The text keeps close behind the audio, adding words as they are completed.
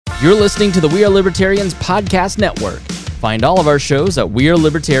You're listening to the We Are Libertarians Podcast Network. Find all of our shows at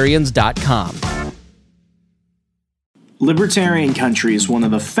wearelibertarians.com. Libertarian Country is one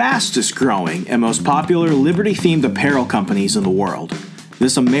of the fastest growing and most popular liberty-themed apparel companies in the world.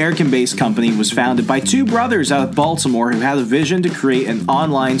 This American-based company was founded by two brothers out of Baltimore who had a vision to create an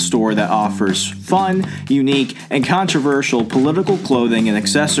online store that offers fun, unique, and controversial political clothing and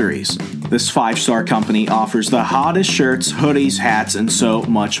accessories. This five-star company offers the hottest shirts, hoodies, hats, and so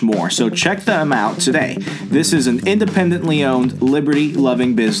much more. So check them out today. This is an independently owned,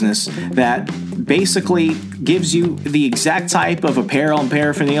 liberty-loving business that basically gives you the exact type of apparel and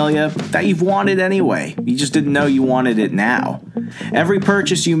paraphernalia that you've wanted anyway. You just didn't know you wanted it now. Every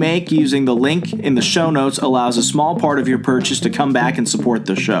purchase you make using the link in the show notes allows a small part of your purchase to come back and support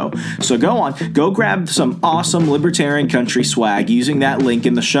the show. So go grab some awesome Libertarian Country swag using that link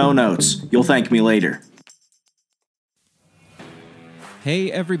in the show notes. You'll thank me later.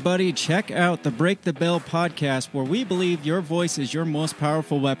 Hey everybody, check out the Break the Bell podcast, where we believe your voice is your most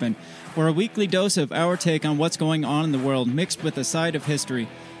powerful weapon. We're a weekly dose of our take on what's going on in the world, mixed with a side of history.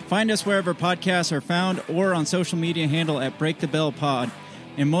 Find us wherever podcasts are found or on social media handle at Break the Bell Pod.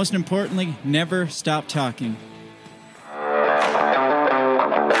 And most importantly, never stop talking.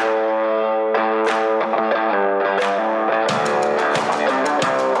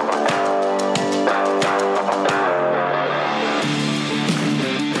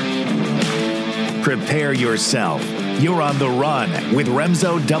 Prepare yourself. You're on the run with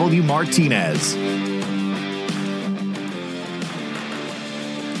Remzo W. Martinez.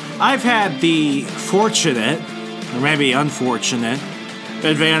 I've had the fortunate, or maybe unfortunate,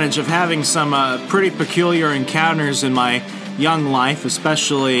 advantage of having some pretty peculiar encounters in my young life,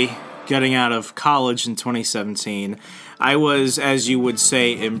 especially getting out of college in 2017. I was, as you would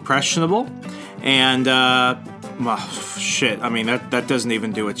say, impressionable, and that doesn't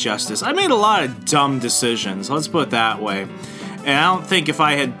even do it justice. I made a lot of dumb decisions, let's put it that way. And I don't think if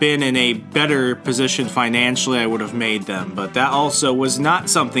I had been in a better position financially, I would have made them. But that also was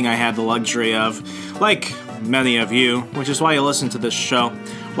not something I had the luxury of, like many of you, which is why you listen to this show.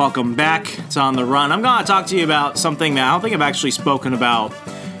 Welcome back to On the Run. I'm going to talk to you about something that I don't think I've actually spoken about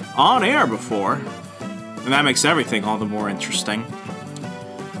on air before. And that makes everything all the more interesting.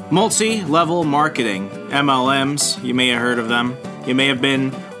 Multi-level marketing, MLMs, you may have heard of them. You may have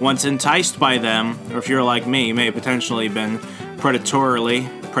been once enticed by them, or if you're like me, you may have potentially been predatorily.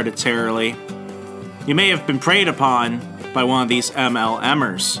 You may have been preyed upon by one of these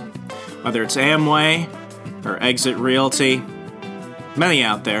MLMers, whether it's Amway or Exit Realty. Many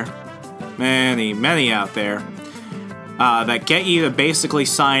out there that get you to basically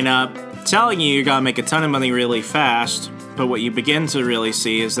sign up, telling you you're gonna make a ton of money really fast, but what you begin to really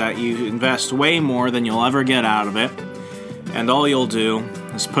see is that you invest way more than you'll ever get out of it, and all you'll do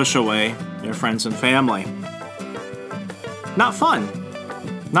is push away your friends and family. Not fun.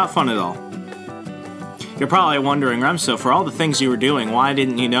 Not fun at all. You're probably wondering, Remso, for all the things you were doing, why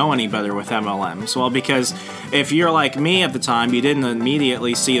didn't you know any better with MLMs? Well, because if you're like me at the time, you didn't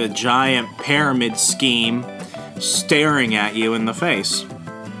immediately see the giant pyramid scheme staring at you in the face.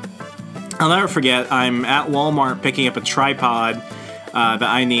 I'll never forget, I'm at Walmart picking up a tripod that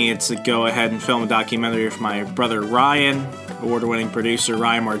I needed to go ahead and film a documentary for my brother Ryan, award-winning producer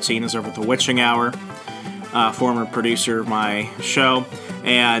Ryan Martinez over at The Witching Hour, former producer of my show.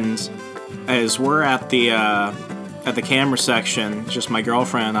 And as we're at the camera section, just my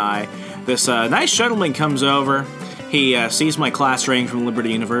girlfriend and I, this nice gentleman comes over. He sees my class ring from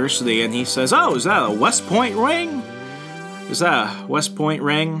Liberty University, and he says, "Oh, is that a West Point ring? Is that a West Point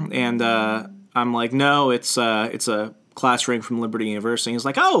ring?" And I'm like, "No, it's a class ring from Liberty University." He's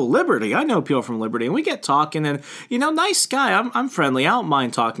like, "Oh, Liberty, I know people from Liberty." And we get talking, and, nice guy. I'm friendly. I don't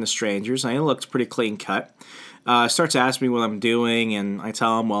mind talking to strangers. And he looks pretty clean cut. Starts asking me what I'm doing, and I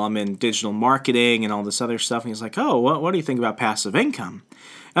tell him, well, I'm in digital marketing and all this other stuff. And he's like, "Oh, what do you think about passive income?"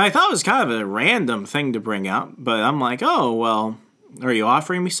 And I thought it was kind of a random thing to bring up, but I'm like, "Oh, well, are you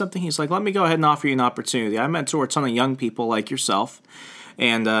offering me something?" He's like, "Let me go ahead and offer you an opportunity. I mentor a ton of young people like yourself,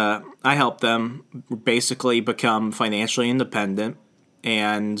 and I help them basically become financially independent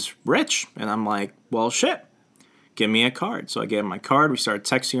and rich." And I'm like, "Well, shit, give me a card." So I gave him my card. We started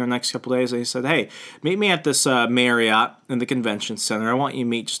texting the next couple of days, and he said, "Hey, meet me at this Marriott in the convention center. I want you to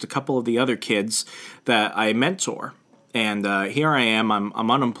meet just a couple of the other kids that I mentor." And here I am.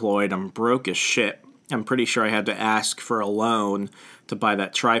 I'm unemployed. I'm broke as shit. I'm pretty sure I had to ask for a loan to buy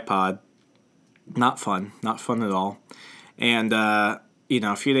that tripod. Not fun. Not fun at all. And, a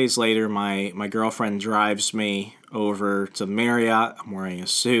few days later, my girlfriend drives me over to Marriott. I'm wearing a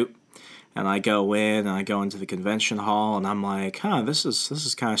suit. And I go in and I go into the convention hall and I'm like, this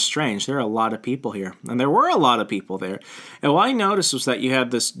is kind of strange. There are a lot of people here. And there were a lot of people there. And what I noticed was that you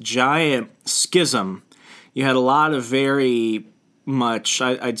had this giant schism. You had a lot of very much,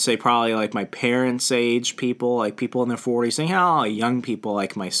 I'd say probably like my parents' age people, like people in their 40s, and young people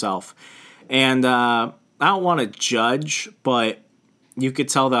like myself. And I don't want to judge, but you could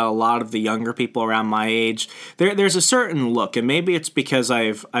tell that a lot of the younger people around my age, there's a certain look, and maybe it's because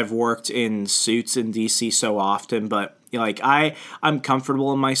I've worked in suits in DC so often, but like I'm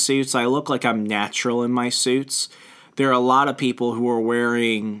comfortable in my suits. I look like I'm natural in my suits. There are a lot of people who are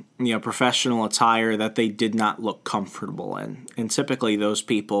wearing, professional attire that they did not look comfortable in, and typically those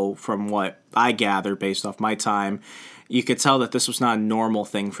people, from what I gather based off my time, you could tell that this was not a normal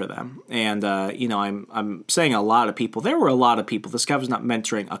thing for them. And, I'm saying a lot of people. There were a lot of people. This guy was not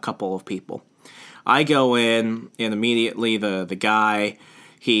mentoring a couple of people. I go in, and immediately the guy,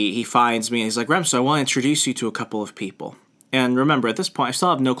 he finds me, and he's like, Remso, I want to introduce you to a couple of people. And remember, at this point, I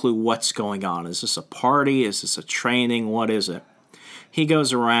still have no clue what's going on. Is this a party? Is this a training? What is it? He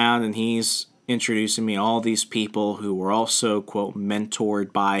goes around, and he's introducing me to all these people who were also, quote,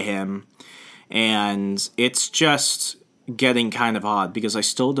 mentored by him. And it's just getting kind of odd because I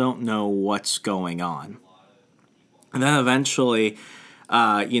still don't know what's going on. And then eventually,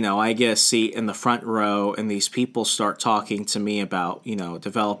 I get a seat in the front row, and these people start talking to me about,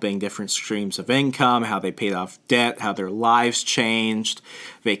 developing different streams of income, how they paid off debt, how their lives changed,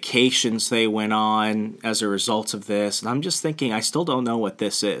 vacations they went on as a result of this. And I'm just thinking, I still don't know what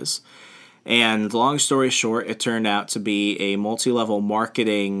this is. And long story short, it turned out to be a multi-level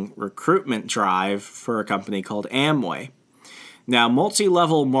marketing recruitment drive for a company called Amway. Now,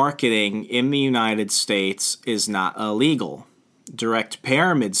 multi-level marketing in the United States is not illegal. Direct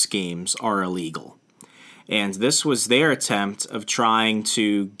pyramid schemes are illegal. And this was their attempt of trying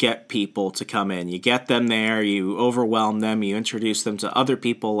to get people to come in. You get them there, you overwhelm them, you introduce them to other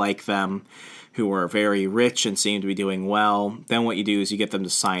people like them who are very rich and seem to be doing well. Then what you do is you get them to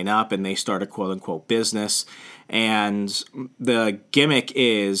sign up, and they start a quote-unquote business. And the gimmick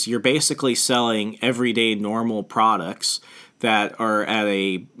is you're basically selling everyday normal products that are at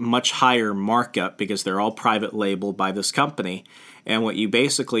a much higher markup because they're all private labeled by this company. And what you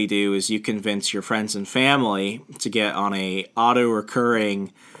basically do is you convince your friends and family to get on a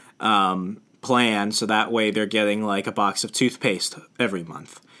auto-recurring plan, so that way they're getting like a box of toothpaste every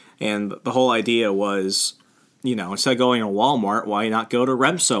month. And the whole idea was, instead of going to Walmart, why not go to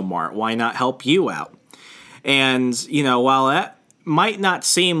Remso Mart? Why not help you out? And, while that might not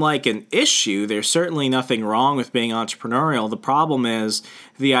seem like an issue, there's certainly nothing wrong with being entrepreneurial. The problem is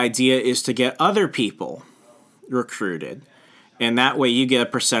the idea is to get other people recruited. And that way you get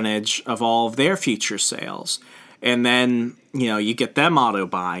a percentage of all of their future sales. And then, you get them auto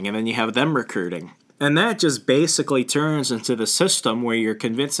buying, and then you have them recruiting. And that just basically turns into the system where you're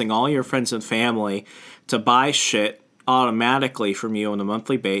convincing all your friends and family to buy shit automatically from you on a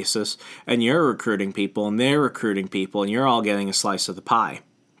monthly basis, and you're recruiting people, and they're recruiting people, and you're all getting a slice of the pie.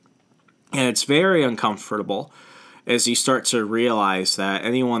 And it's very uncomfortable as you start to realize that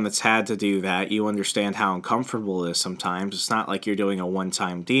anyone that's had to do that, you understand how uncomfortable it is sometimes. It's not like you're doing a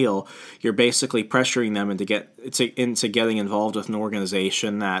one-time deal. You're basically pressuring them into getting involved with an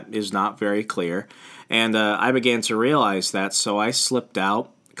organization that is not very clear. And I began to realize that, so I slipped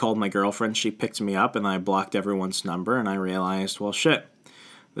out, called my girlfriend, she picked me up, and I blocked everyone's number, and I realized, well, shit,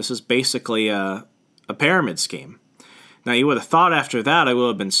 this is basically a pyramid scheme. Now, you would have thought after that I would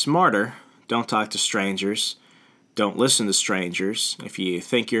have been smarter. Don't talk to strangers. Don't listen to strangers. If you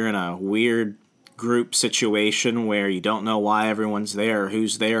think you're in a weird group situation where you don't know why everyone's there or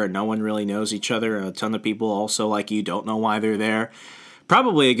who's there and no one really knows each other and a ton of people also like you don't know why they're there,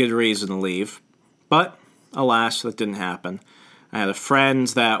 probably a good reason to leave. But, alas, that didn't happen. I had a friend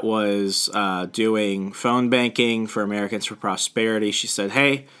that was doing phone banking for Americans for Prosperity. She said,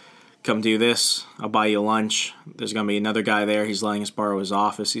 hey, come do this. I'll buy you lunch. There's going to be another guy there. He's letting us borrow his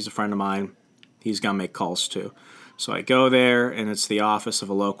office. He's a friend of mine. He's going to make calls too. So I go there, and it's the office of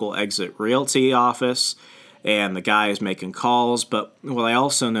a local Exit Realty office, and the guy is making calls. But what I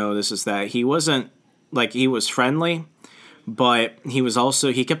also noticed is that he wasn't, he was friendly, but he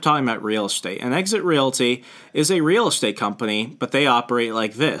kept talking about real estate. And Exit Realty is a real estate company, but they operate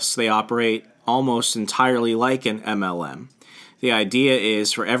like this. They operate almost entirely like an MLM. The idea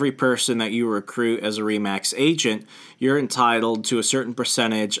is for every person that you recruit as a RE/MAX agent, you're entitled to a certain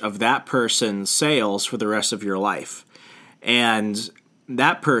percentage of that person's sales for the rest of your life. And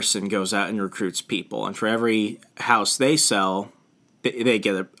that person goes out and recruits people. And for every house they sell, they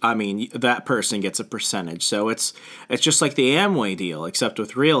get that person gets a percentage. So it's just like the Amway deal, except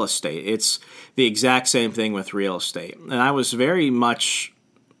with real estate. It's the exact same thing with real estate. And I was very much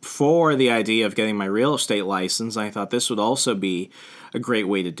for the idea of getting my real estate license. I thought this would also be a great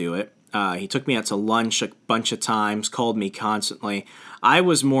way to do it. He took me out to lunch a bunch of times, called me constantly. I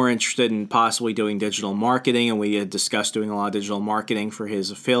was more interested in possibly doing digital marketing, and we had discussed doing a lot of digital marketing for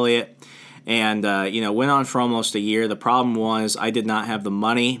his affiliate. And, went on for almost a year. The problem was I did not have the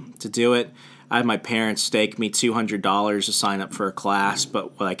money to do it. I had my parents stake me $200 to sign up for a class,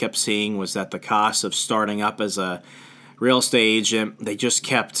 but what I kept seeing was that the cost of starting up as a real estate agent, they just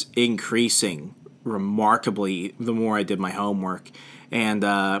kept increasing remarkably the more I did my homework. And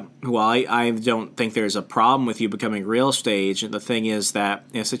while I don't think there's a problem with you becoming a real estate agent, the thing is that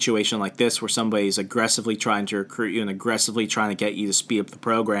in a situation like this where somebody's aggressively trying to recruit you and aggressively trying to get you to speed up the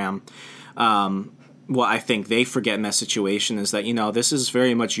program, what I think they forget in that situation is that, this is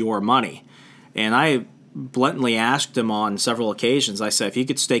very much your money. And I bluntly asked him on several occasions, I said, if you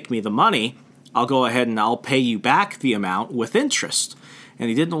could stake me the money, I'll go ahead and I'll pay you back the amount with interest. And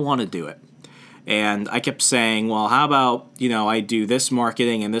he didn't want to do it. And I kept saying, well, how about, I do this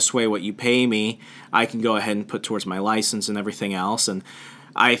marketing and this way what you pay me, I can go ahead and put towards my license and everything else. And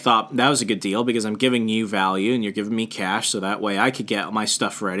I thought that was a good deal because I'm giving you value and you're giving me cash so that way I could get my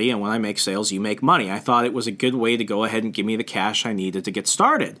stuff ready. And when I make sales, you make money. I thought it was a good way to go ahead and give me the cash I needed to get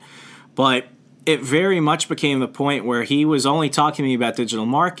started. But it very much became the point where he was only talking to me about digital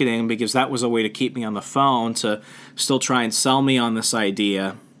marketing because that was a way to keep me on the phone to still try and sell me on this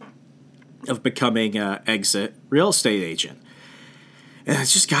idea of becoming an exit real estate agent. And it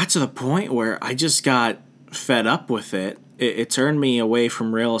just got to the point where I just got fed up with it. It turned me away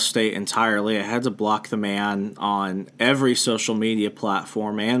from real estate entirely. I had to block the man on every social media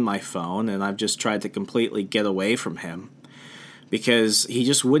platform and my phone, and I've just tried to completely get away from him because he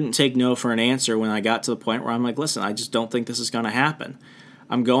just wouldn't take no for an answer when I got to the point where I'm like, listen, I just don't think this is going to happen.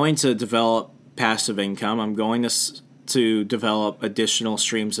 I'm going to develop passive income. I'm going to develop additional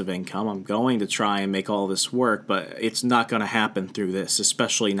streams of income. I'm going to try and make all this work, but it's not going to happen through this,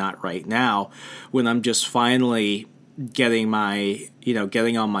 especially not right now when I'm just finally getting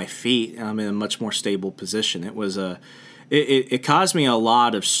on my feet and I'm in a much more stable position. It caused me a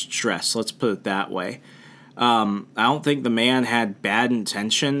lot of stress. Let's put it that way. I don't think the man had bad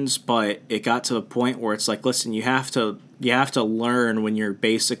intentions, but it got to the point where it's like, listen, you have to learn when you're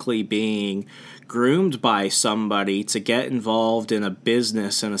basically being groomed by somebody to get involved in a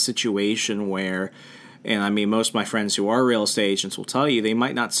business in a situation where, and most of my friends who are real estate agents will tell you they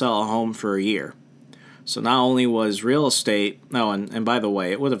might not sell a home for a year. So not only was real estate, and by the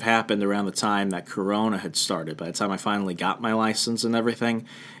way, it would have happened around the time that Corona had started, by the time I finally got my license and everything.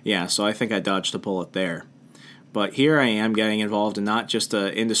 Yeah, so I think I dodged a bullet there. But here I am getting involved in not just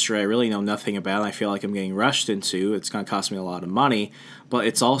an industry I really know nothing about. I feel like I'm getting rushed into. It's going to cost me a lot of money. But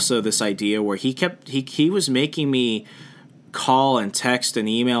it's also this idea where he was making me call and text and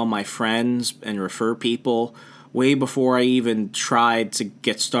email my friends and refer people way before I even tried to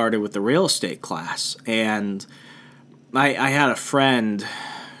get started with the real estate class. And I had a friend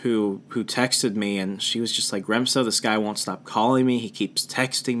who texted me, and she was just like, Remso, this guy won't stop calling me. He keeps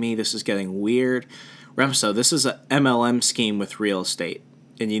texting me. This is getting weird. Remso, this is an MLM scheme with real estate,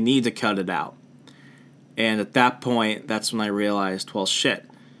 and you need to cut it out. And at that point, that's when I realized, well, shit,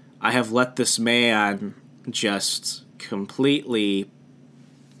 I have let this man just completely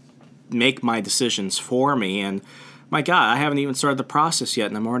make my decisions for me, and my God, I haven't even started the process yet,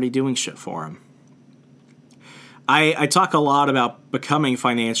 and I'm already doing shit for him. I talk a lot about becoming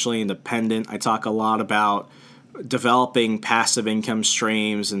financially independent. I talk a lot about developing passive income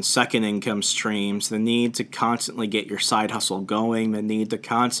streams and second income streams, the need to constantly get your side hustle going, the need to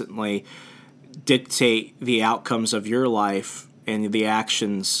constantly dictate the outcomes of your life and the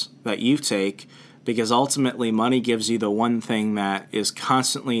actions that you take, because ultimately money gives you the one thing that is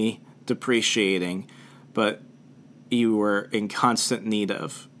constantly depreciating, but you were in constant need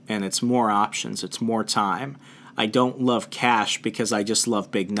of, and it's more options, it's more time. I don't love cash because I just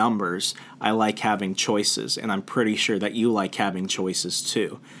love big numbers. I like having choices, and I'm pretty sure that you like having choices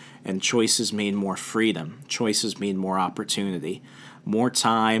too. And choices mean more freedom. Choices mean more opportunity. More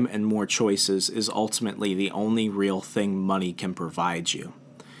time and more choices is ultimately the only real thing money can provide you.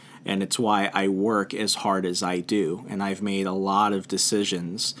 And it's why I work as hard as I do. And I've made a lot of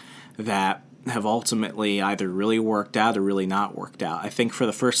decisions that have ultimately either really worked out or really not worked out. I think for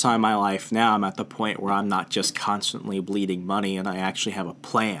the first time in my life now, I'm at the point where I'm not just constantly bleeding money, and I actually have a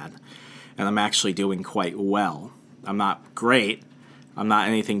plan. And I'm actually doing quite well. I'm not great. I'm not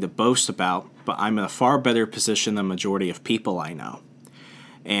anything to boast about, but I'm in a far better position than the majority of people I know.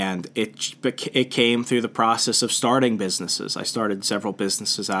 And it came through the process of starting businesses. I started several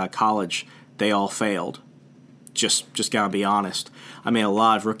businesses out of college. They all failed. Just gotta be honest. I made a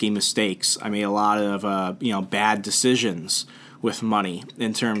lot of rookie mistakes. I made a lot of bad decisions with money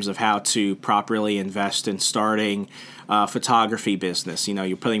in terms of how to properly invest in starting a photography business.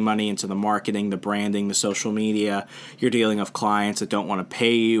 You're putting money into the marketing, the branding, the social media. You're dealing with clients that don't want to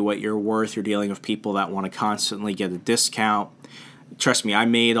pay you what you're worth. You're dealing with people that want to constantly get a discount. Trust me, I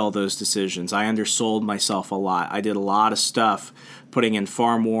made all those decisions. I undersold myself a lot. I did a lot of stuff, putting in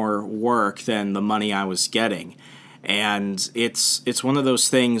far more work than the money I was getting. And it's one of those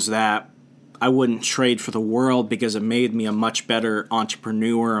things that I wouldn't trade for the world, because it made me a much better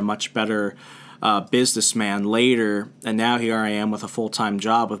entrepreneur, a much better businessman later. And now here I am with a full-time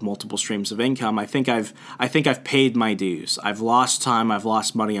job with multiple streams of income. I think I've paid my dues. I've lost time, I've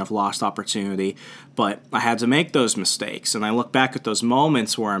lost money, I've lost opportunity, but I had to make those mistakes. And I look back at those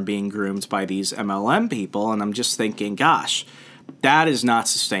moments where I'm being groomed by these MLM people, and I'm just thinking, gosh, that is not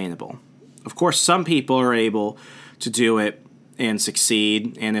sustainable. Of course, some people are able to do it and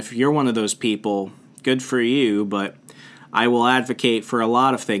succeed, and if you're one of those people, good for you, but I will advocate for a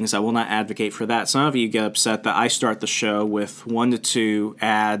lot of things. I will not advocate for that. Some of you get upset that I start the show with 1 to 2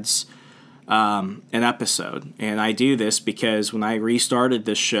 ads an episode, and I do this because when I restarted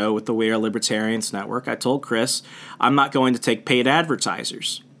this show with the We Are Libertarians Network, I told Chris I'm not going to take paid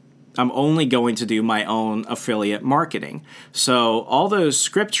advertisers. I'm only going to do my own affiliate marketing. So all those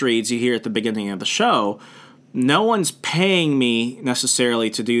script reads you hear at the beginning of the show, no one's paying me necessarily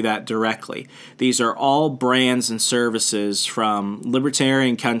to do that directly. These are all brands and services, from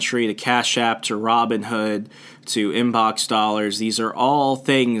Libertarian Country to Cash App to Robinhood to Inbox Dollars. These are all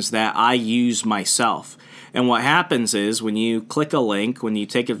things that I use myself. And what happens is when you click a link, when you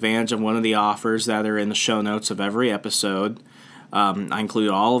take advantage of one of the offers that are in the show notes of every episode, I include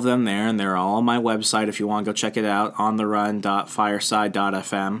all of them there, and they're all on my website if you want to go check it out,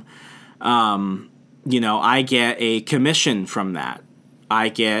 ontherun.fireside.fm. I get a commission from that. I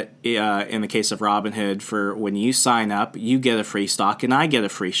get, in the case of Robinhood, for when you sign up, you get a free stock and I get a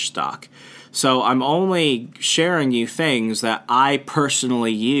free stock. So I'm only sharing you things that I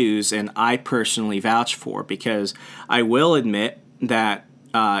personally use and I personally vouch for, because I will admit that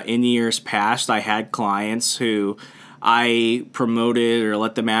in years past I had clients who I promoted or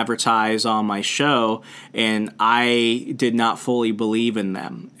let them advertise on my show, and I did not fully believe in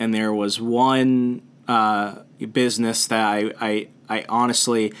them. And there was one business that I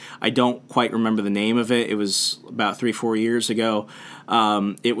honestly, I don't quite remember the name of it. It was about 3-4 years ago.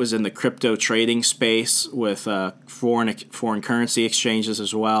 It was in the crypto trading space with foreign currency exchanges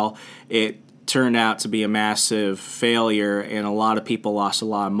as well. It turned out to be a massive failure, and a lot of people lost a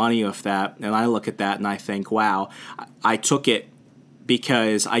lot of money with that. And I look at that and I think, wow, I took it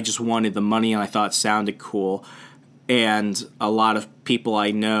because I just wanted the money and I thought it sounded cool. And a lot of people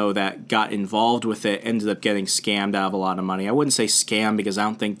I know that got involved with it ended up getting scammed out of a lot of money. I wouldn't say scam, because I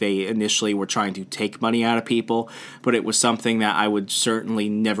don't think they initially were trying to take money out of people, but it was something that I would certainly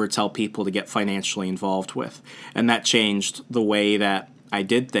never tell people to get financially involved with. And that changed the way that I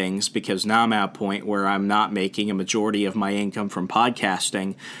did things, because now I'm at a point where I'm not making a majority of my income from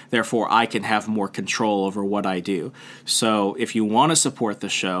podcasting. Therefore, I can have more control over what I do. So if you want to support the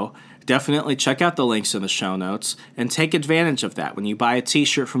show, definitely check out the links in the show notes and take advantage of that. When you buy a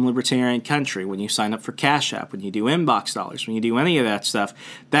t-shirt from Libertarian Country, when you sign up for Cash App, when you do Inbox Dollars, when you do any of that stuff,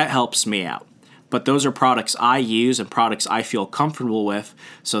 that helps me out. But those are products I use and products I feel comfortable with.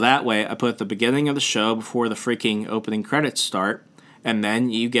 So that way I put at the beginning of the show before the freaking opening credits start, and then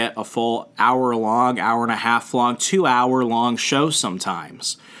you get a full hour-long, hour-and-a-half-long, 2-hour-long show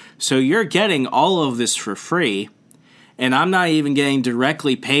sometimes. So you're getting all of this for free, and I'm not even getting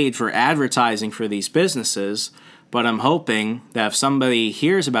directly paid for advertising for these businesses, but I'm hoping that if somebody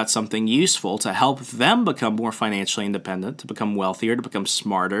hears about something useful to help them become more financially independent, to become wealthier, to become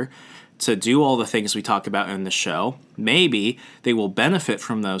smarter, to do all the things we talk about in the show, maybe they will benefit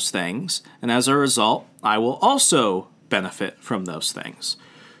from those things, and as a result, I will also benefit from those things.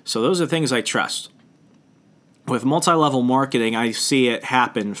 So those are things I trust. With multi-level marketing, I see it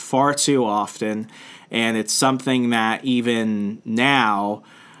happen far too often, and it's something that even now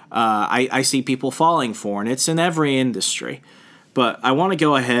I see people falling for, and it's in every industry. But I want to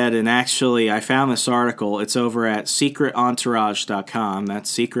go ahead and actually, I found this article. It's over at secretentourage.com.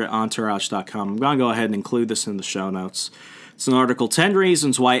 That's secretentourage.com. I'm going to go ahead and include this in the show notes. It's an article, 10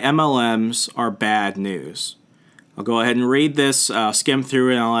 Reasons Why MLMs Are Bad News. I'll go ahead and read this, skim through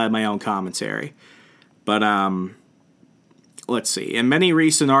it, and I'll add my own commentary. But let's see. In many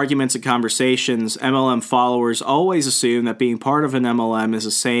recent arguments and conversations, MLM followers always assume that being part of an MLM is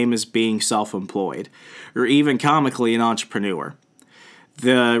the same as being self-employed, or even comically an entrepreneur.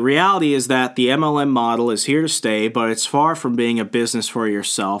 The reality is that the MLM model is here to stay, but it's far from being a business for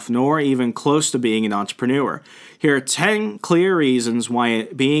yourself, nor even close to being an entrepreneur. Here are 10 clear reasons why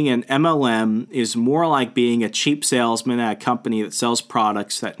being an MLM is more like being a cheap salesman at a company that sells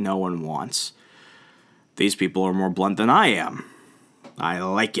products that no one wants. These people are more blunt than I am. I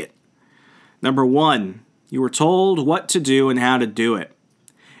like it. Number 1, you were told what to do and how to do it.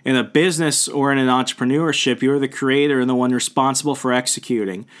 In a business or in an entrepreneurship, you're the creator and the one responsible for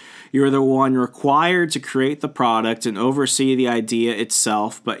executing. You're the one required to create the product and oversee the idea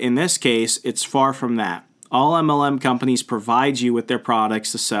itself, but in this case, it's far from that. All MLM companies provide you with their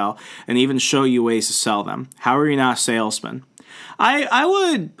products to sell and even show you ways to sell them. How are you not a salesman? I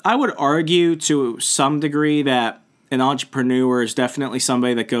would argue to some degree that an entrepreneur is definitely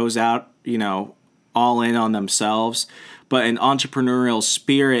somebody that goes out, all in on themselves, but an entrepreneurial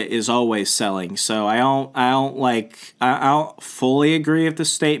spirit is always selling. So I don't fully agree with the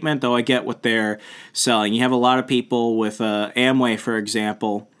statement, though I get what they're selling. You have a lot of people with Amway, for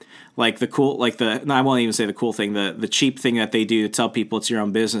example, I won't even say the cool thing, the cheap thing that they do to tell people it's your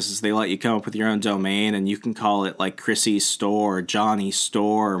own business is they let you come up with your own domain and you can call it like Chrissy's Store or Johnny's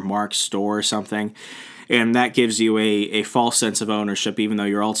Store or Mark's Store or something. And that gives you a false sense of ownership, even though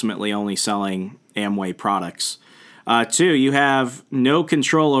you're ultimately only selling Amway products. 2, you have no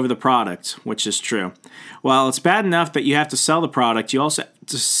control over the product, which is true. While it's bad enough that you have to sell the product, you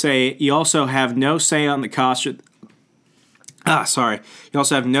also have no say on the cost. You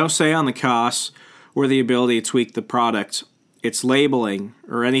also have no say on the costs or the ability to tweak the product, its labeling,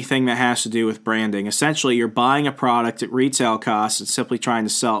 or anything that has to do with branding. Essentially, you're buying a product at retail costs and simply trying to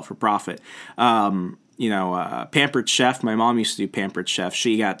sell it for profit. Pampered Chef, my mom used to do Pampered Chef.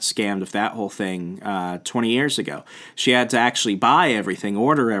 She got scammed with that whole thing 20 years ago. She had to actually buy everything,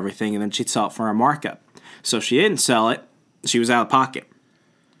 order everything, and then she'd sell it for a markup. So if she didn't sell it, she was out of pocket.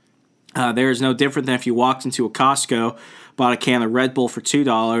 There is no different than if you walked into a Costco, bought a can of Red Bull for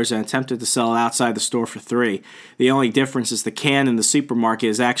 $2, and attempted to sell it outside the store for $3. The only difference is the can in the supermarket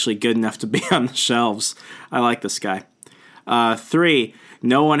is actually good enough to be on the shelves. I like this guy. 3,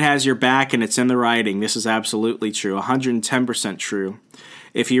 no one has your back and it's in the writing. This is absolutely true, 110% true.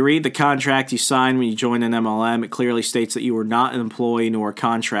 If you read the contract you sign when you join an MLM, it clearly states that you are not an employee nor a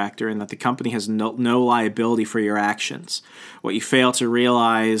contractor and that the company has no liability for your actions. What you fail to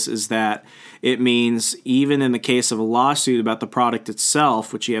realize is that it means even in the case of a lawsuit about the product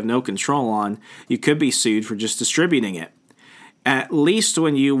itself, which you have no control on, you could be sued for just distributing it. At least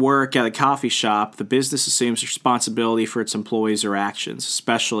when you work at a coffee shop, the business assumes responsibility for its employees or actions,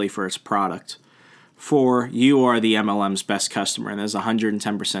 especially for its product. 4, you are the MLM's best customer, and that is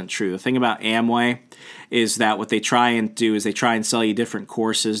 110% true. The thing about Amway is that what they try and do is they try and sell you different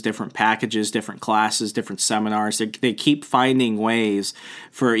courses, different packages, different classes, different seminars. They keep finding ways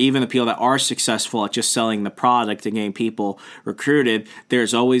for even the people that are successful at just selling the product and getting people recruited.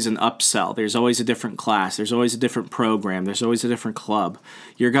 There's always an upsell. There's always a different class. There's always a different program. There's always a different club.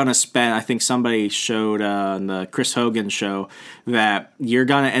 You're going to spend, I think somebody showed on the Chris Hogan show that you're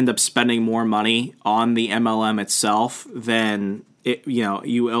going to end up spending more money on the MLM itself than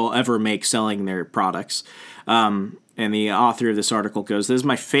you will ever make selling their products. And the author of this article goes, "This is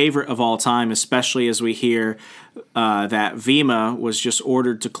my favorite of all time, especially as we hear that Vemma was just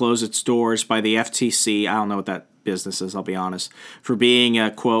ordered to close its doors by the FTC." I don't know what that business is, I'll be honest, for being a,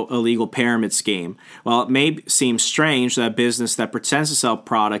 quote, illegal pyramid scheme. While it may seem strange that a business that pretends to sell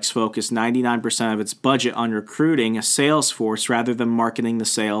products focus 99% of its budget on recruiting a sales force rather than marketing the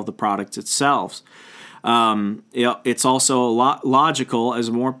sale of the product itself. It's also a lot logical as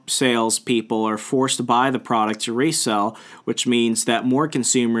more salespeople are forced to buy the product to resell, which means that more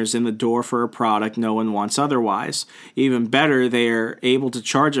consumers in the door for a product no one wants otherwise. Even better, they are able to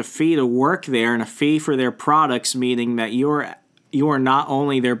charge a fee to work there and a fee for their products, meaning that you are not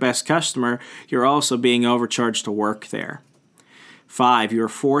only their best customer, you're also being overcharged to work there. 5, you're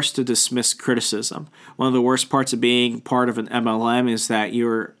forced to dismiss criticism. One of the worst parts of being part of an MLM is that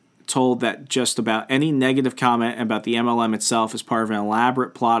you're told that just about any negative comment about the MLM itself is part of an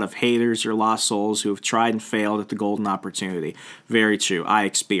elaborate plot of haters or lost souls who have tried and failed at the golden opportunity. Very true. I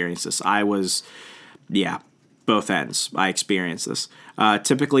experienced this. Both ends. I experienced this.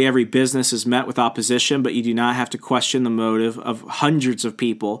 Typically, every business is met with opposition, but you do not have to question the motive of hundreds of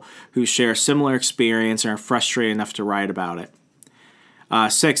people who share similar experience and are frustrated enough to write about it.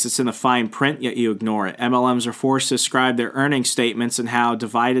 6, it's in the fine print, yet you ignore it. MLMs are forced to describe their earnings statements and how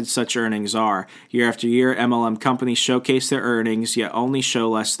divided such earnings are. Year after year, MLM companies showcase their earnings, yet only show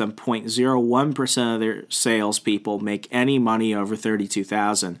less than 0.01% of their salespeople make any money over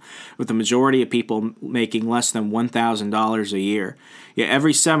 $32,000, with the majority of people making less than $1,000 a year. Yet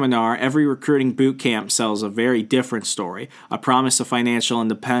every seminar, every recruiting boot camp sells a very different story, a promise of financial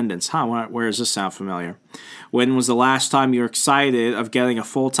independence. Where does this sound familiar? When was the last time you were excited of getting a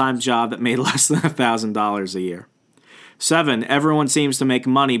full-time job that made less than $1,000 a year? 7, everyone seems to make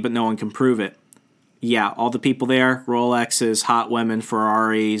money, but no one can prove it. Yeah, all the people there, Rolexes, hot women,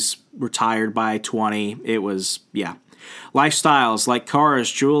 Ferraris, retired by 20, it was, yeah. Lifestyles like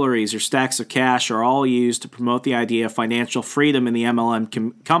cars, jewelries, or stacks of cash are all used to promote the idea of financial freedom in the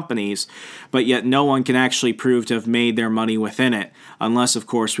MLM companies, but yet no one can actually prove to have made their money within it, unless, of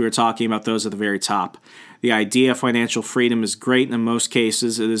course, we were talking about those at the very top. The idea of financial freedom is great, and in most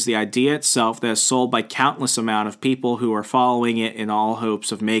cases it is the idea itself that is sold by countless amount of people who are following it in all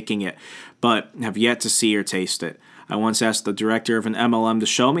hopes of making it, but have yet to see or taste it. I once asked the director of an MLM to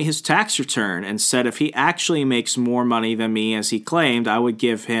show me his tax return and said if he actually makes more money than me as he claimed, I would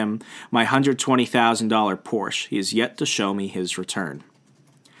give him my $120,000 Porsche. He has yet to show me his return.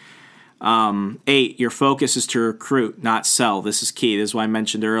 8, your focus is to recruit, not sell. This is key. This is what I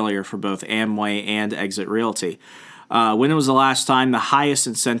mentioned earlier for both Amway and Exit Realty. When was the last time the highest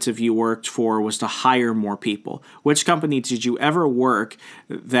incentive you worked for was to hire more people? Which company did you ever work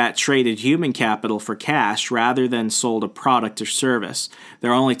that traded human capital for cash rather than sold a product or service?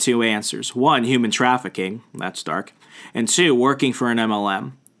 There are only 2 answers. 1, human trafficking. That's dark. And 2, working for an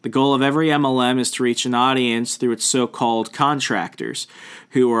MLM. The goal of every MLM is to reach an audience through its so-called contractors,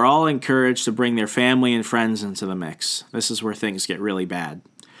 who are all encouraged to bring their family and friends into the mix. This is where things get really bad.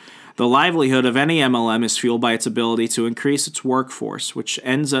 The livelihood of any MLM is fueled by its ability to increase its workforce, which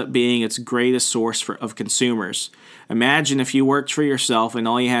ends up being its greatest source of consumers. Imagine if you worked for yourself and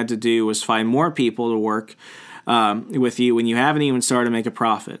all you had to do was find more people to work with you when you haven't even started to make a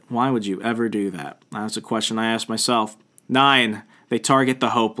profit. Why would you ever do that? That's a question I asked myself. 9, they target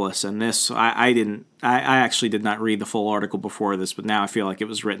the hopeless, and this, I actually did not read the full article before this, but now I feel like it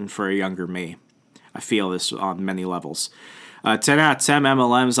was written for a younger me. I feel this on many levels. 10 out of 10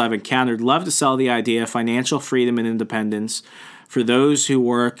 MLMs I've encountered love to sell the idea of financial freedom and independence for those who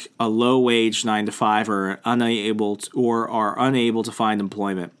work a low-wage 9-to-5 or are unable to find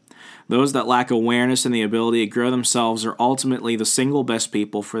employment. Those that lack awareness and the ability to grow themselves are ultimately the single best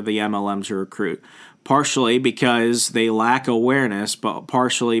people for the MLM to recruit, partially because they lack awareness, but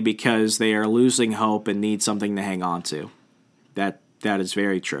partially because they are losing hope and need something to hang on to. That is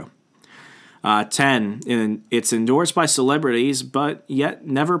very true. 10, it's endorsed by celebrities, but yet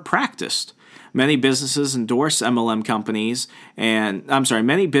never practiced. Many business celebrities endorse MLM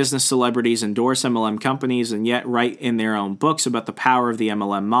companies and yet write in their own books about the power of the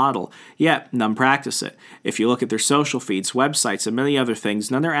MLM model, yet none practice it. If you look at their social feeds, websites, and many other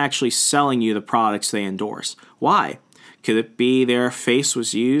things, none are actually selling you the products they endorse. Why? Could it be their face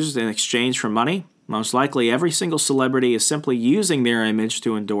was used in exchange for money? Most likely, every single celebrity is simply using their image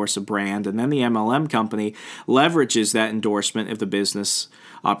to endorse a brand, and then the MLM company leverages that endorsement if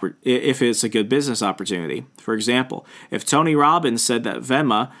it's a good business opportunity. For example, if Tony Robbins said that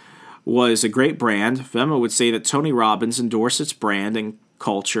Vemma was a great brand, Vemma would say that Tony Robbins endorsed its brand and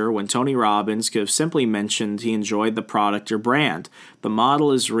culture when Tony Robbins could have simply mentioned he enjoyed the product or brand. The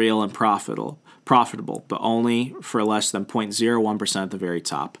model is real and profitable, but only for less than 0.01% at the very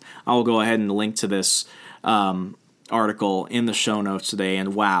top. I will go ahead and link to this article in the show notes today,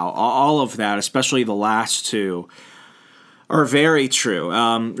 and wow, all of that, especially the last 2, are very true.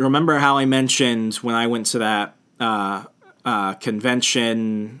 Remember how I mentioned when I went to that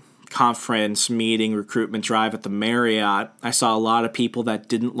convention, conference, meeting, recruitment drive at the Marriott, I saw a lot of people that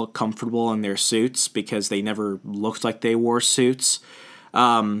didn't look comfortable in their suits because they never looked like they wore suits.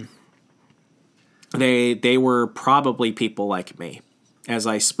 They were probably people like me. As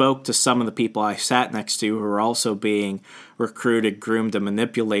I spoke to some of the people I sat next to who were also being recruited, groomed, and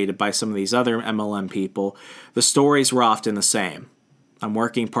manipulated by some of these other MLM people, the stories were often the same. I'm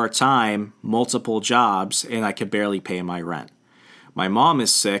working part-time, multiple jobs, and I could barely pay my rent. My mom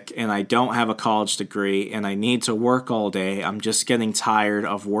is sick, and I don't have a college degree, and I need to work all day. I'm just getting tired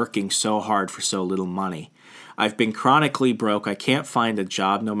of working so hard for so little money. I've been chronically broke. I can't find a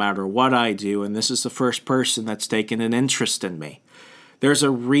job no matter what I do, and this is the first person that's taken an interest in me. There's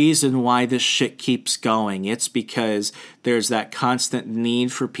a reason why this shit keeps going. It's because there's that constant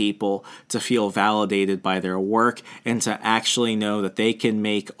need for people to feel validated by their work and to actually know that they can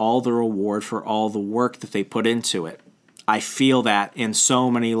make all the reward for all the work that they put into it. I feel that in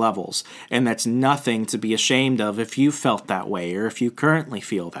so many levels, and that's nothing to be ashamed of if you felt that way or if you currently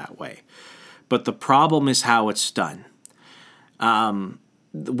feel that way. But the problem is how it's done.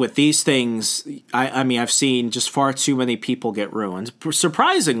 With these things, I mean, I've seen just far too many people get ruined.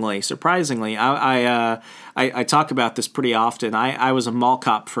 Surprisingly, I talk about this pretty often. I was a mall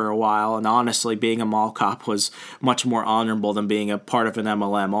cop for a while, and honestly, being a mall cop was much more honorable than being a part of an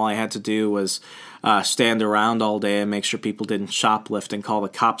MLM. All I had to do was stand around all day and make sure people didn't shoplift and call the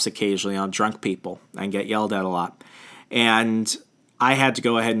cops occasionally on drunk people and get yelled at a lot. And I had to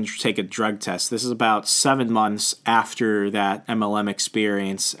go ahead and take a drug test. This is about 7 months after that MLM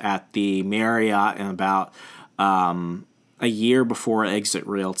experience at the Marriott and about a year before Exit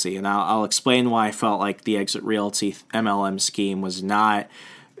Realty. And I'll explain why I felt like the Exit Realty MLM scheme was not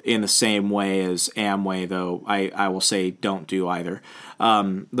in the same way as Amway, though I will say don't do either.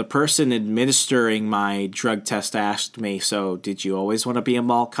 The person administering my drug test asked me, so did you always want to be a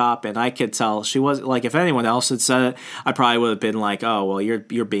mall cop? And I could tell she wasn't, like, if anyone else had said it, I probably would have been like, oh, well, you're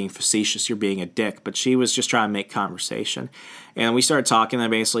being facetious, you're being a dick. But she was just trying to make conversation. And we started talking, and I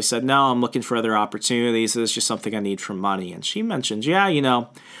basically said, no, I'm looking for other opportunities. This is just something I need for money. And she mentioned, yeah,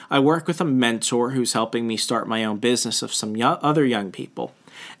 I work with a mentor who's helping me start my own business of some other young people.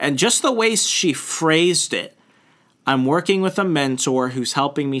 And just the way she phrased it, I'm working with a mentor who's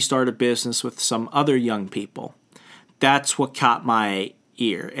helping me start a business with some other young people. That's what caught my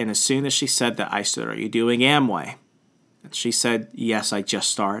ear. And as soon as she said that, I said, are you doing Amway? And she said, yes, I just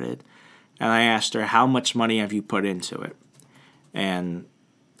started. And I asked her, how much money have you put into it? And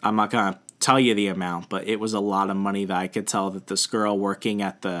I'm not going to tell you the amount, but it was a lot of money that I could tell that this girl working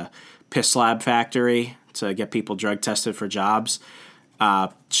at the piss lab factory to get people drug tested for jobs,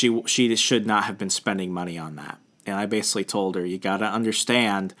 she should not have been spending money on that. And I basically told her, you got to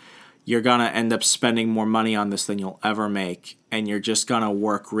understand, you're going to end up spending more money on this than you'll ever make. And you're just going to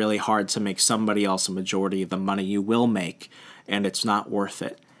work really hard to make somebody else a majority of the money you will make. And it's not worth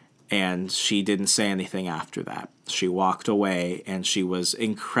it. And she didn't say anything after that. She walked away, and she was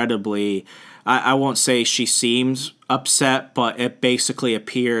incredibly, I won't say she seemed upset, but it basically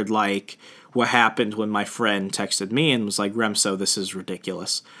appeared like what happened when my friend texted me and was like, Remso, this is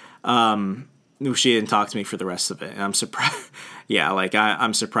ridiculous. She didn't talk to me for the rest of it. And I'm surprised. Yeah, like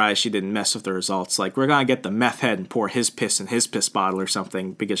I'm surprised she didn't mess with the results. Like, we're going to get the meth head and pour his piss in his piss bottle or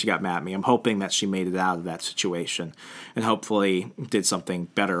something because she got mad at me. I'm hoping that she made it out of that situation and hopefully did something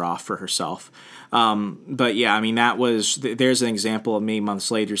better off for herself. But yeah, I mean, there's an example of me months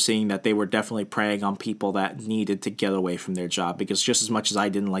later seeing that they were definitely preying on people that needed to get away from their job, because just as much as I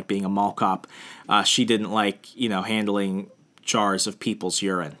didn't like being a mall cop, she didn't like, handling jars of people's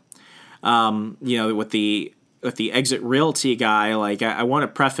urine. With the Exit Realty guy, like, I want to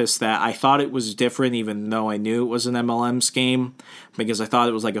preface that I thought it was different even though I knew it was an MLM scheme, because I thought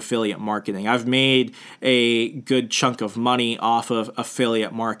it was like affiliate marketing. I've made a good chunk of money off of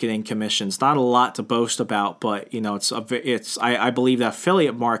affiliate marketing commissions. Not a lot to boast about, but I believe that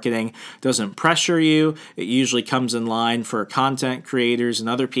affiliate marketing doesn't pressure you. It usually comes in line for content creators and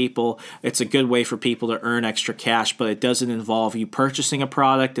other people. It's a good way for people to earn extra cash, but it doesn't involve you purchasing a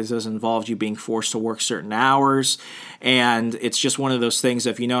product. It doesn't involve you being forced to work certain hours. And it's just one of those things,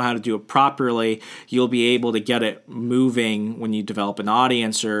 if you know how to do it properly, you'll be able to get it moving when you develop an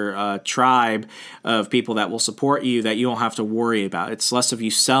audience or a tribe of people that will support you that you don't have to worry about. It's less of you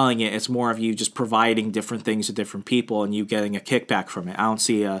selling it. It's more of you just providing different things to different people and you getting a kickback from it. I don't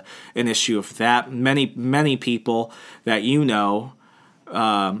see an issue of that. Many people that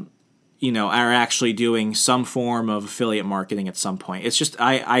are actually doing some form of affiliate marketing at some point. It's just,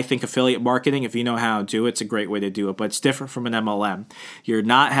 I think affiliate marketing, if you know how to do it, it's a great way to do it, but it's different from an MLM. You're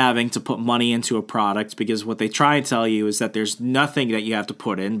not having to put money into a product, because what they try and tell you is that there's nothing that you have to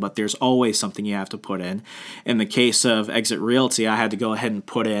put in, but there's always something you have to put in. In the case of Exit Realty, I had to go ahead and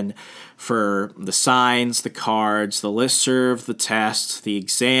put in for the signs, the cards, the listserv, the test, the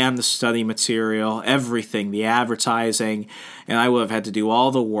exam, the study material, everything, the advertising, and I would have had to do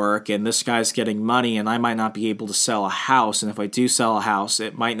all the work, and this guy's getting money, and I might not be able to sell a house, and if I do sell a house,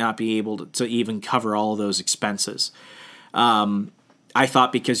 it might not be able to even cover all of those expenses. I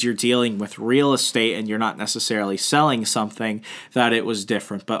thought because you're dealing with real estate and you're not necessarily selling something that it was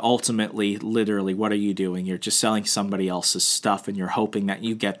different, but ultimately, literally, what are you doing? You're just selling somebody else's stuff and you're hoping that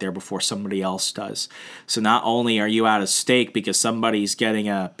you get there before somebody else does. So not only are you out of stake because somebody's getting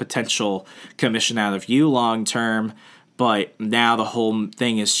a potential commission out of you long term, but now the whole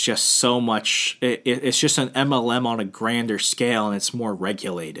thing is just so much, it's just an MLM on a grander scale and it's more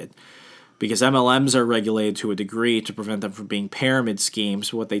regulated. because MLMs are regulated to a degree to prevent them from being pyramid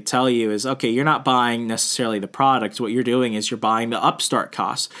schemes. What they tell you is, okay, you're not buying necessarily the product. What you're doing is you're buying the starting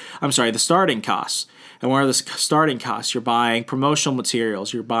costs. And what are the starting costs? You're buying promotional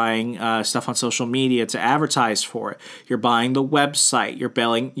materials. You're buying stuff on social media to advertise for it. You're buying the website. You're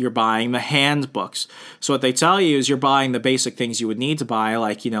buying the handbooks. So what they tell you is you're buying the basic things you would need to buy,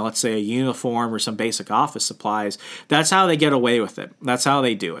 like, let's say a uniform or some basic office supplies. That's how they get away with it. That's how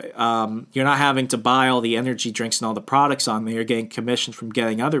they do it. You're not having to buy all the energy drinks and all the products on there. You're getting commission from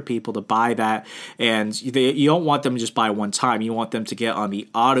getting other people to buy that. And you don't want them to just buy one time. You want them to get on the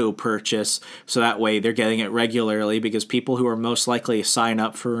auto purchase, so that way they're getting it regularly, because people who are most likely to sign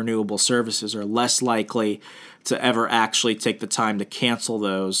up for renewable services are less likely to ever actually take the time to cancel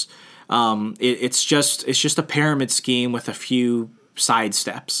those. It's just a pyramid scheme with a few side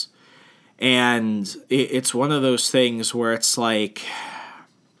steps. And it's one of those things where it's like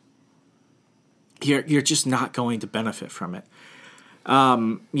you're just not going to benefit from it.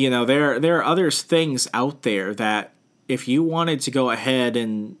 There are other things out there that if you wanted to go ahead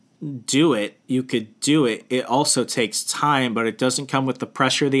and do it, you could do it. It also takes time, but it doesn't come with the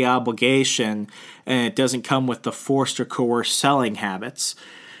pressure, the obligation, and it doesn't come with the forced or coerced selling habits.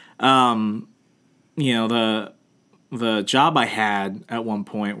 The job I had at one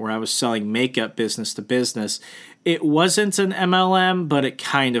point where I was selling makeup business to business, it wasn't an MLM, but it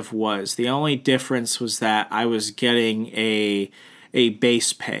kind of was. The only difference was that I was getting a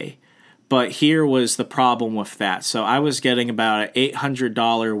base pay. But here was the problem with that. So I was getting about an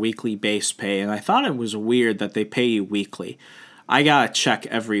 $800 weekly base pay, and I thought it was weird that they pay you weekly. I got a check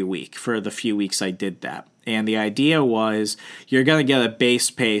every week for the few weeks I did that. And the idea was you're going to get a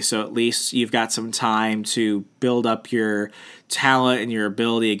base pay, so at least you've got some time to build up your talent and your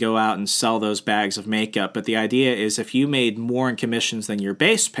ability to go out and sell those bags of makeup. But the idea is if you made more in commissions than your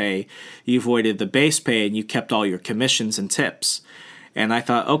base pay, you avoided the base pay and you kept all your commissions and tips. And I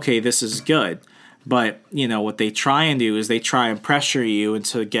thought, okay, this is good. But, what they try and do is they try and pressure you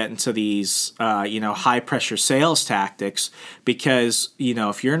into get into these, high pressure sales tactics, because,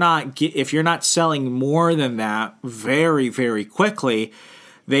 if you're not selling more than that very, very quickly,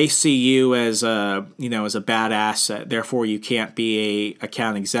 they see you as a bad asset. Therefore, you can't be a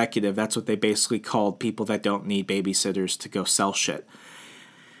account executive. That's what they basically called people that don't need babysitters to go sell shit.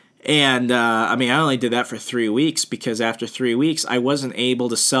 And, I only did that for 3 weeks, because after 3 weeks, I wasn't able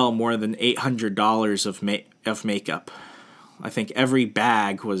to sell more than $800 of makeup. I think every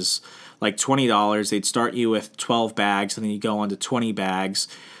bag was like $20. They'd start you with 12 bags, and then you go on to 20 bags.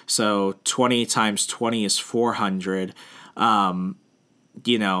 So 20 times 20 is 400. So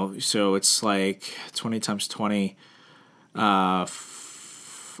it's like 20 times 20,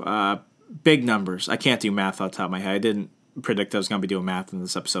 big numbers. I can't do math off the top of my head. I didn't predict I was going to be doing math in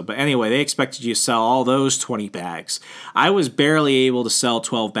this episode. But anyway, they expected you to sell all those 20 bags. I was barely able to sell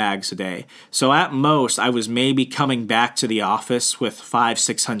 12 bags a day. So at most, I was maybe coming back to the office with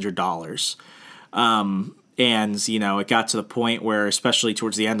 $500-$600. And, it got to the point where, especially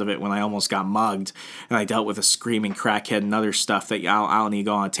towards the end of it, when I almost got mugged and I dealt with a screaming crackhead and other stuff that I don't need to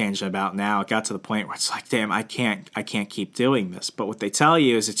go on a tangent about now, it got to the point where it's like, damn, I can't keep doing this. But what they tell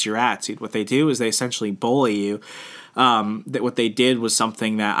you is it's your attitude. What they do is they essentially bully you. That what they did was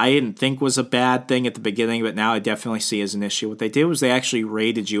something that I didn't think was a bad thing at the beginning, but now I definitely see as an issue. What they did was they actually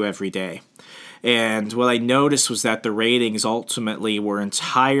rated you every day. And what I noticed was that the ratings ultimately were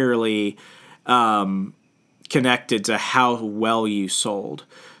entirely connected to how well you sold.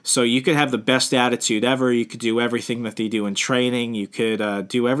 So you could have the best attitude ever. You could do everything that they do in training. You could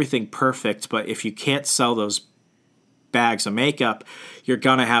do everything perfect. But if you can't sell those bags of makeup, you're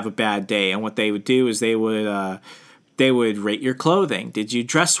going to have a bad day. And what they would do is they would rate your clothing. Did you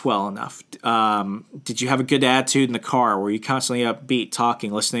dress well enough? Did you have a good attitude in the car? Were you constantly upbeat,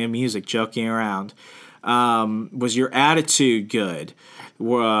 talking, listening to music, joking around? Was your attitude good?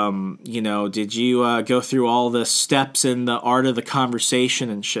 Did you go through all the steps in the art of the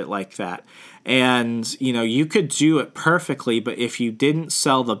conversation and shit like that? And, you could do it perfectly, but if you didn't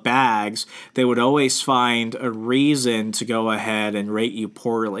sell the bags, they would always find a reason to go ahead and rate you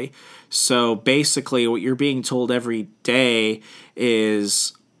poorly. So basically what you're being told every day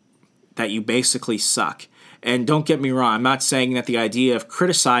is that you basically suck. And don't get me wrong, I'm not saying that the idea of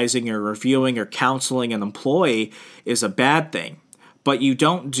criticizing or reviewing or counseling an employee is a bad thing. But you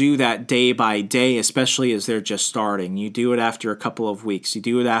don't do that day by day, especially as they're just starting. You do it after a couple of weeks. You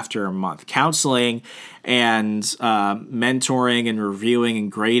do it after a month. Counseling and mentoring and reviewing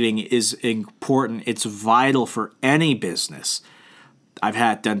and grading is important. It's vital for any business. I've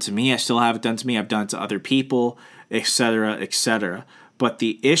had it done to me. I still have it done to me. I've done it to other people, etc., etc. But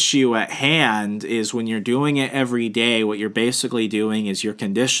the issue at hand is when you're doing it every day, what you're basically doing is you're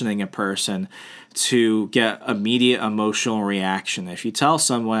conditioning a person to get immediate emotional reaction. If you tell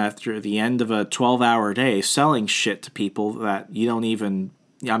someone after the end of a 12-hour day selling shit to people that you don't even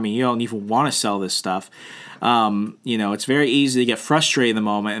want to sell this stuff, it's very easy to get frustrated in the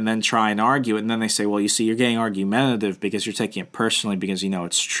moment and then try and argue it. And then they say, well, you see, you're getting argumentative because you're taking it personally because you know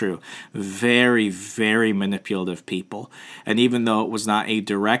it's true. Very, very manipulative people. And even though it was not a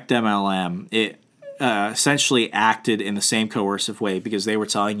direct MLM, it essentially acted in the same coercive way because they were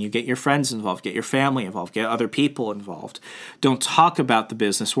telling you, get your friends involved, get your family involved, get other people involved. Don't talk about the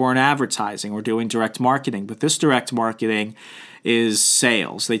business. We're in advertising. We're doing direct marketing. But this direct marketing is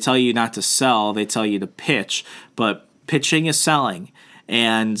sales. They tell you not to sell. They tell you to pitch. But pitching is selling.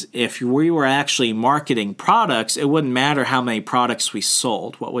 And if we were actually marketing products, it wouldn't matter how many products we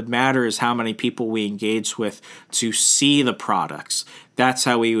sold. What would matter is how many people we engaged with to see the products. That's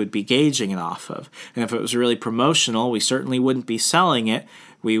how we would be gauging it off of. And if it was really promotional, we certainly wouldn't be selling it.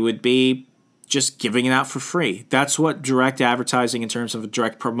 We would be just giving it out for free. That's what direct advertising in terms of a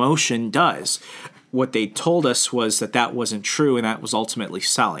direct promotion does. What they told us was that wasn't true, and that was ultimately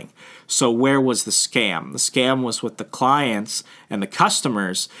selling. So where was the scam? The scam was with the clients and the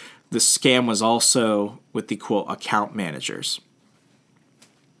customers. The scam was also with the, quote, account managers.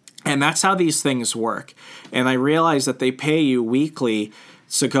 And that's how these things work. And I realize that they pay you weekly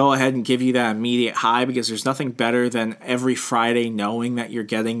to go ahead and give you that immediate high because there's nothing better than every Friday knowing that you're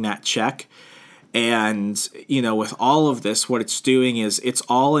getting that check. And, with all of this, what it's doing is it's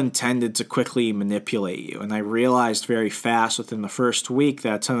all intended to quickly manipulate you. And I realized very fast within the first week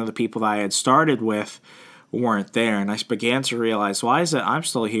that a ton of the people that I had started with weren't there. And I began to realize, why is it I'm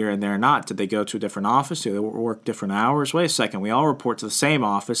still here and they're not? Did they go to a different office? Do they work different hours? Wait a second. We all report to the same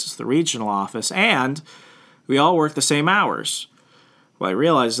office. It's the regional office. And we all work the same hours. Well, I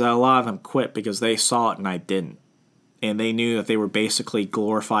realized that a lot of them quit because they saw it and I didn't. And they knew that they were basically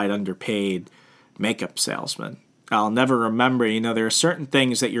glorified, underpaid makeup salesman. I'll never remember, there are certain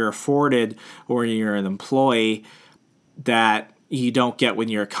things that you're afforded or you're an employee that you don't get when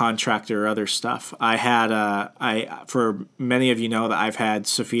you're a contractor or other stuff. For many of you know that I've had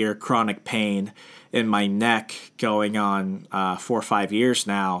severe chronic pain in my neck going on 4 or 5 years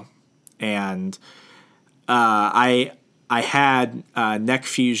now. And I had neck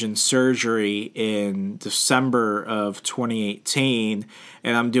fusion surgery in December of 2018,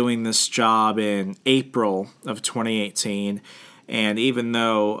 and I'm doing this job in April of 2018. And even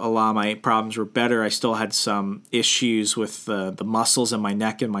though a lot of my problems were better, I still had some issues with the muscles in my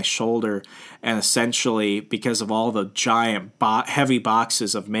neck and my shoulder. And essentially, because of all the giant, heavy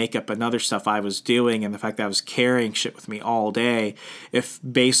boxes of makeup and other stuff I was doing, and the fact that I was carrying shit with me all day, it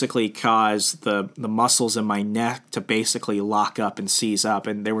basically caused the muscles in my neck to basically lock up and seize up.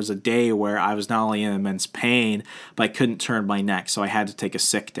 And there was a day where I was not only in immense pain, but I couldn't turn my neck, so I had to take a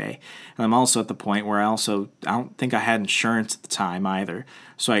sick day. And I'm also at the point where I don't think I had insurance at the time either.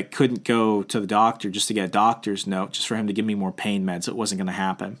 So I couldn't go to the doctor just to get a doctor's note, just for him to give me more pain meds. It wasn't going to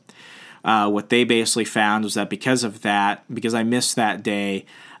happen. What they basically found was that because I missed that day,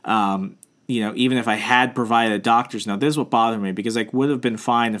 even if I had provided a doctor's note, this is what bothered me, because I would have been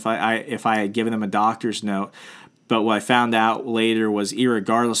fine if I had given them a doctor's note. But what I found out later was,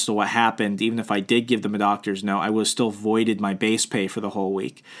 irregardless of what happened, even if I did give them a doctor's note, I would have still voided my base pay for the whole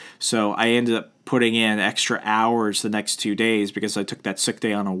week. So I ended up putting in extra hours the next 2 days because I took that sick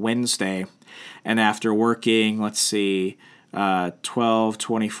day on a Wednesday. And after working, 12,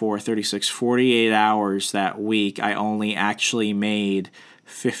 24, 36, 48 hours that week, I only actually made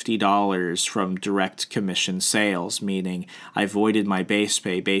 $50 from direct commission sales, meaning I voided my base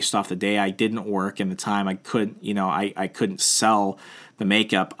pay based off the day I didn't work and the time I couldn't, I couldn't sell the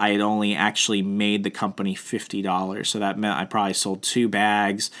makeup. I had only actually made the company $50. So that meant I probably sold 2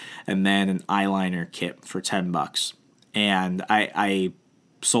 bags and then an eyeliner kit for $10. And I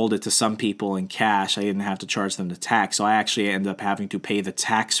sold it to some people in cash. I didn't have to charge them the tax. So I actually ended up having to pay the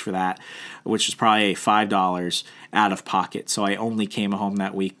tax for that, which was probably $5 out of pocket. So I only came home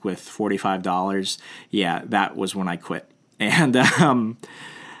that week with $45. Yeah, that was when I quit. And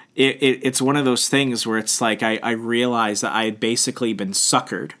it's one of those things where it's like I realized that I had basically been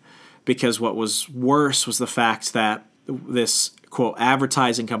suckered, because what was worse was the fact that this, quote,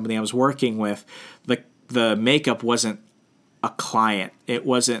 advertising company I was working with, the makeup wasn't a client. It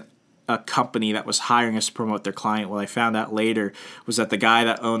wasn't a company that was hiring us to promote their client. What I found out later was that the guy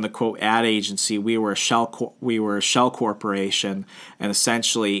that owned the, quote, ad agency, we were a shell corporation, and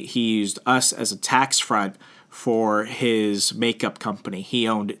essentially he used us as a tax front for his makeup company. He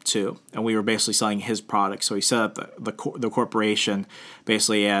owned it too, and we were basically selling his product. So he set up the corporation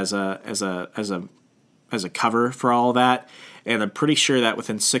basically as a cover for all of that. And I'm pretty sure that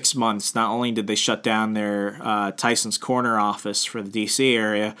within 6 months, not only did they shut down their Tyson's Corner office for the DC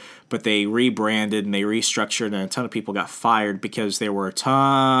area, but they rebranded and they restructured, and a ton of people got fired because there were a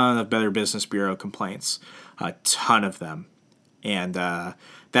ton of Better Business Bureau complaints, a ton of them. And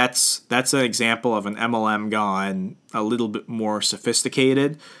that's an example of an MLM gone a little bit more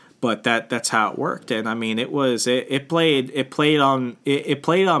sophisticated, but that's how it worked. And I mean, it played on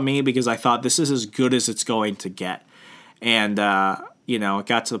me because I thought this is as good as it's going to get. And, it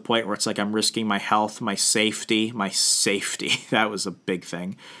got to the point where it's like I'm risking my health, my safety. That was a big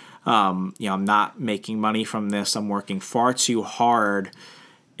thing. I'm not making money from this. I'm working far too hard,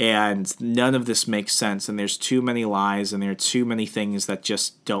 and none of this makes sense. And there's too many lies, and there are too many things that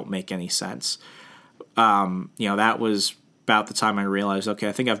just don't make any sense. That was about the time I realized, okay,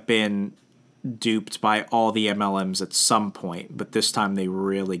 I think I've been duped by all the MLMs at some point, but this time they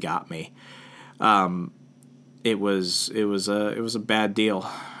really got me. It was a bad deal.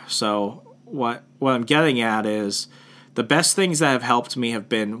 So what I'm getting at is the best things that have helped me have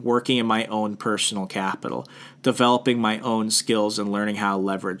been working in my own personal capital, developing my own skills and learning how to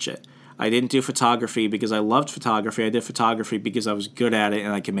leverage it. I didn't do photography because I loved photography. I did photography because I was good at it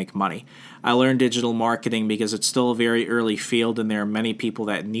and I could make money. I learned digital marketing because it's still a very early field and there are many people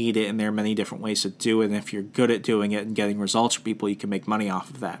that need it and there are many different ways to do it. And if you're good at doing it and getting results for people, you can make money off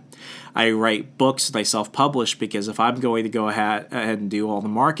of that. I write books and I self-publish because if I'm going to go ahead and do all the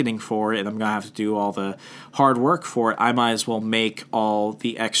marketing for it and I'm going to have to do all the hard work for it, I might as well make all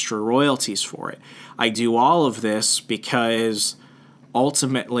the extra royalties for it. I do all of this because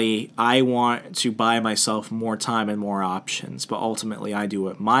ultimately, I want to buy myself more time and more options, but ultimately I do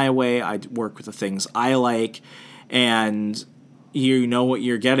it my way. I work with the things I like, and you know what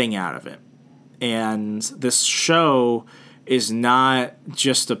you're getting out of it. And this show is not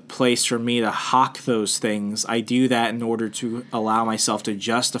just a place for me to hawk those things. I do that in order to allow myself to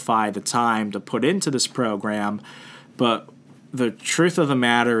justify the time to put into this program, but the truth of the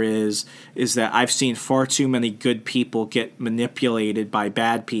matter is that I've seen far too many good people get manipulated by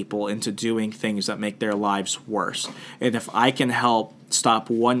bad people into doing things that make their lives worse. And if I can help stop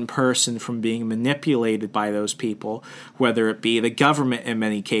one person from being manipulated by those people, whether it be the government in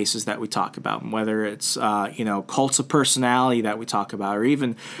many cases that we talk about, whether it's cults of personality that we talk about, or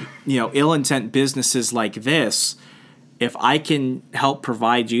even ill intent businesses like this, if I can help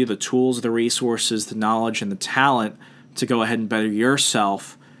provide you the tools, the resources, the knowledge, and the talent to go ahead and better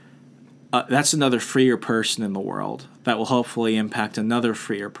yourself, that's another freer person in the world that will hopefully impact another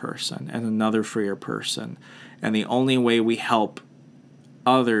freer person and another freer person. And the only way we help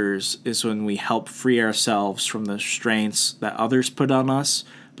others is when we help free ourselves from the restraints that others put on us,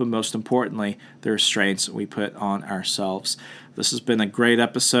 but most importantly, the restraints we put on ourselves. This has been a great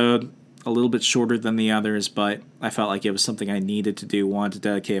episode. A little bit shorter than the others, but I felt like it was something I needed to do. Wanted to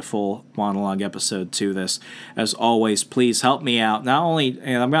dedicate a full monologue episode to this. As always, please help me out. Not only,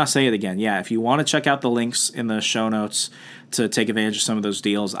 and I'm going to say it again, if you want to check out the links in the show notes to take advantage of some of those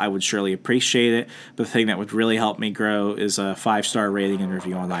deals, I would surely appreciate it. But the thing that would really help me grow is a 5-star rating and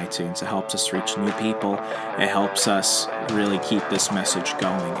review on iTunes. It helps us reach new people. It helps us really keep this message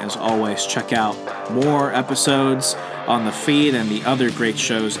going. As always, check out more episodes on the feed and the other great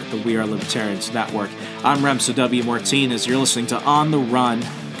shows at the We Are Libertarians Network. I'm Remso W. Martinez. You're listening to On the Run.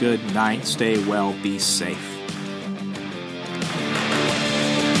 Good night. Stay well. Be safe.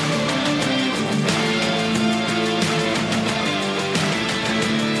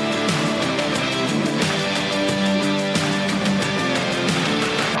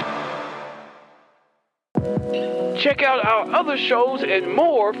 Check out our other shows and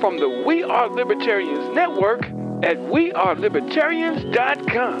more from the We Are Libertarians Network at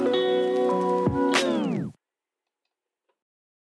wearelibertarians.com.